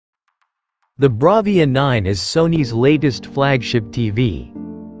The Bravia 9 is Sony's latest flagship TV,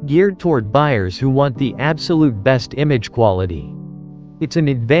 geared toward buyers who want the absolute best image quality. It's an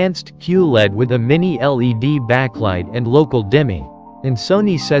advanced QLED with a mini LED backlight and local dimming, and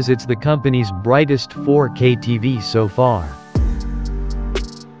Sony says it's the company's brightest 4K TV so far.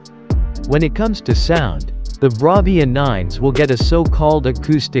 When it comes to sound, the Bravia 9s will get a so-called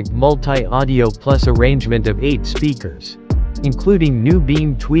acoustic multi-audio plus arrangement of 8 speakers, including new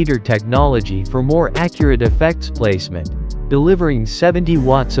beam tweeter technology for more accurate effects placement, delivering 70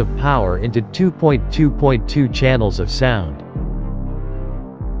 watts of power into 2.2.2 channels of sound.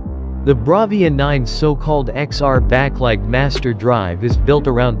 The Bravia 9's so-called XR Backlight Master Drive is built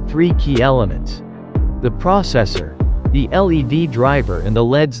around 3 key elements: the processor, the LED driver and the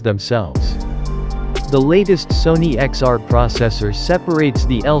LEDs themselves. The latest Sony XR processor separates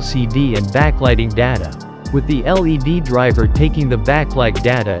the LCD and backlighting data, with the LED driver taking the backlight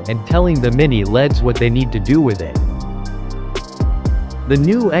data and telling the mini LEDs what they need to do with it. The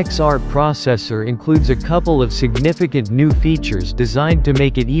new XR processor includes a couple of significant new features designed to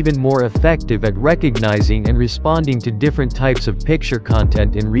make it even more effective at recognizing and responding to different types of picture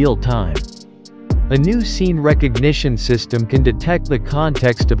content in real time. A new scene recognition system can detect the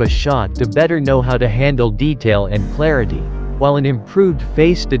context of a shot to better know how to handle detail and clarity, while an improved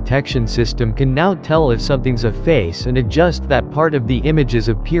face detection system can now tell if something's a face and adjust that part of the image's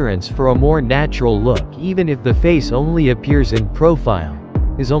appearance for a more natural look, even if the face only appears in profile,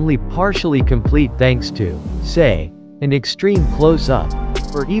 is only partially complete thanks to, say, an extreme close-up,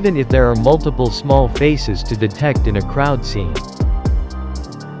 or even if there are multiple small faces to detect in a crowd scene.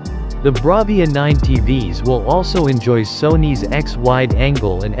 The Bravia 9 TVs will also enjoy Sony's X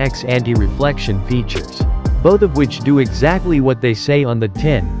wide-angle and X anti-reflection features, both of which do exactly what they say on the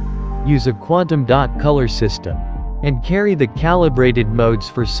tin, use a quantum dot color system, and carry the calibrated modes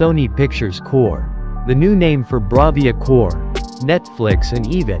for Sony Pictures Core, the new name for Bravia Core, Netflix and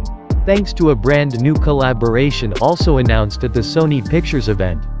even, thanks to a brand new collaboration also announced at the Sony Pictures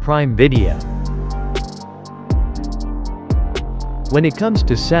event, Prime Video. When it comes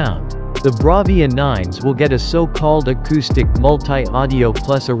to sound, the Bravia 9s will get a so-called acoustic multi-audio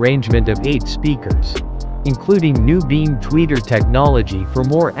plus arrangement of 8 speakers, including new beam tweeter technology for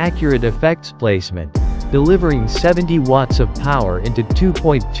more accurate effects placement, delivering 70 watts of power into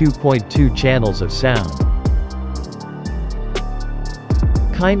 2.2.2 channels of sound.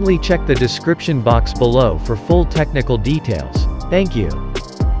 Kindly check the description box below for full technical details. Thank you.